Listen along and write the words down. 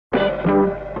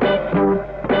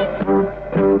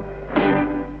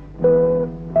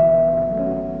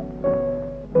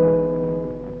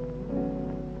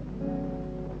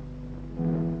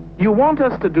want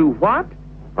us to do what?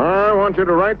 I want you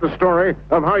to write the story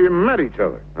of how you met each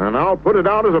other. And I'll put it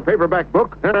out as a paperback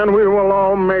book, and we will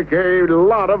all make a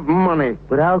lot of money.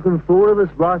 But how can four of us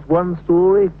write one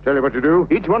story? Tell you what you do.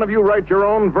 Each one of you write your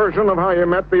own version of how you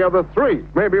met the other three.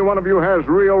 Maybe one of you has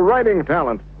real writing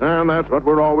talent. And that's what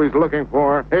we're always looking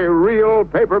for, a real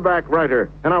paperback writer.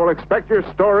 And I will expect your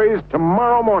stories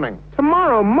tomorrow morning.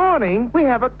 Tomorrow morning? We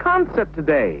have a concert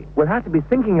today. We'll have to be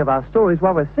thinking of our stories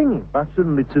while we're singing. That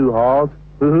shouldn't be too hard.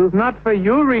 Not for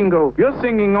you, Ringo. Your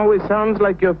singing always sounds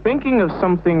like you're thinking of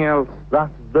something else.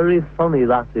 That's very funny,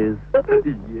 that is.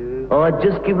 Oh, I'd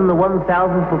just given the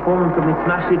 1,000th performance of my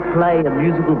smash hit play, a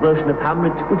musical version of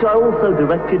Hamlet, which I also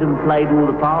directed and played all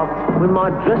the parts, when my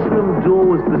dressing room door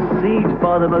was besieged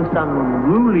by the most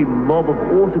unruly mob of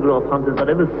autograph hunters I'd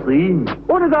ever seen.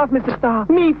 Autograph, Mr. Starr.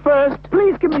 Me first.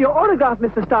 Please give me your autograph,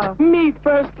 Mr. Starr. Me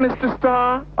first, Mr.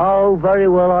 Starr. Oh, very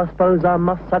well, I suppose I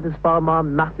must satisfy my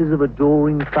masses of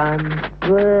adoring fans.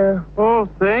 There. Oh,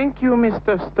 thank you,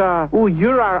 Mr. Starr. Oh,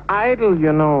 you're our idol,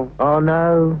 you know. Oh,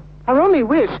 no. Our only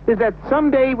wish is that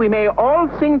someday we may all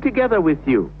sing together with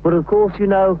you. But of course, you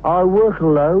know, I work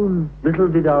alone. Little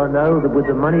did I know that with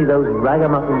the money those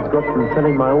ragamuffins got from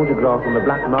selling my autographs on the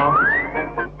black market,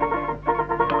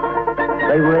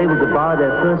 they were able to buy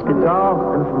their first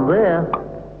guitar, and from there...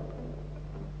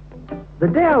 The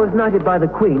day I was knighted by the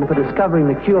Queen for discovering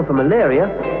the cure for malaria,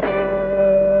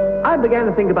 I began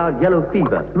to think about yellow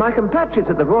fever. My compatriots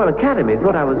at the Royal Academy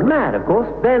thought I was mad, of course.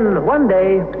 Then, one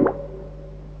day...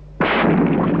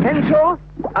 Henshaw,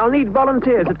 I'll need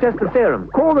volunteers to test the serum.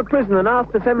 Call the prison and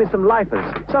ask to send me some lifers.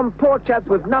 Some poor chaps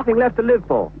with nothing left to live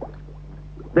for.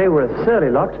 They were a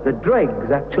surly lot. The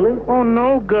dregs, actually. Oh,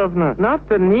 no, Governor. Not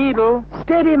the needle.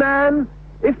 Steady, man.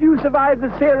 If you survive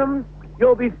the serum,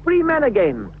 you'll be free men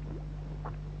again.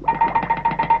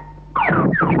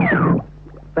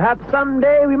 Perhaps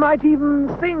someday we might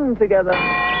even sing together.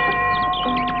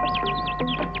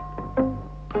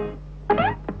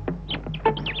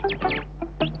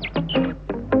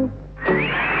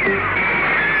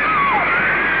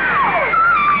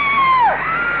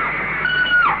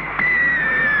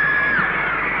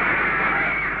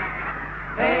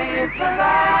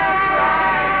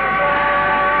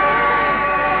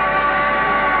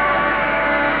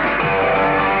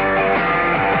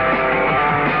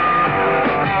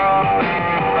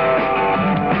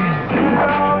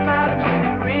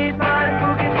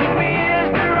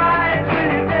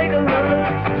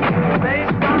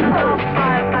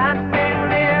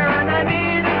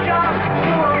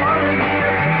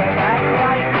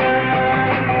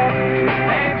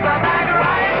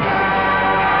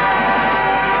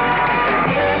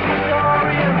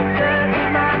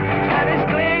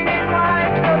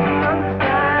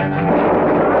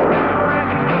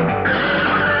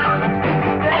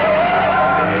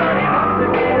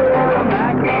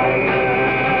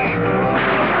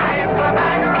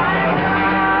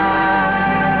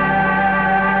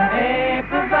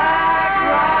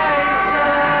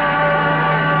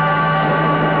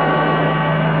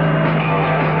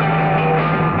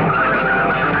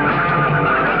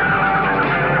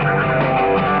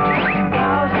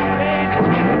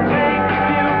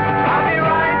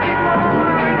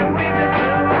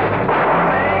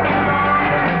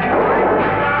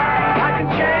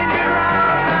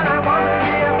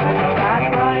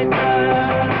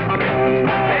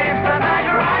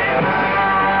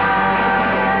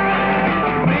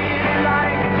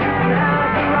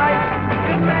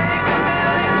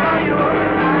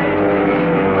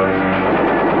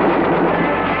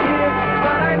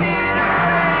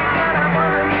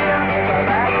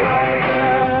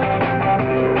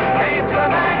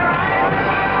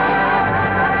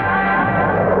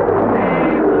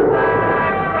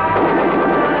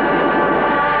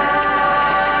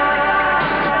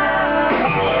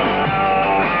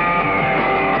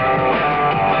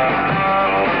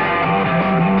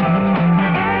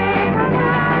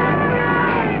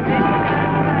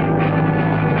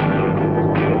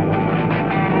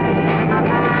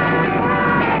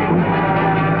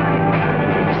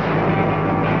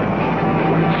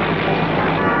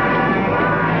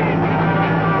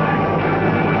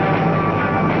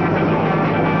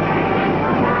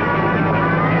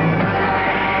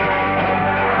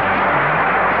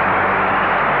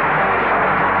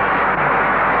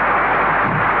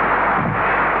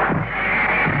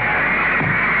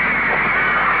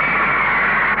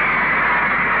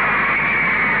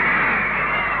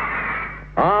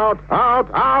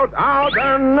 Out,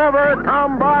 and never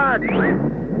come back!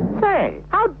 Say,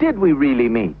 how did we really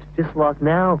meet? Just like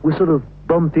now, we sort of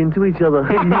bumped into each other.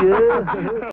 Yeah.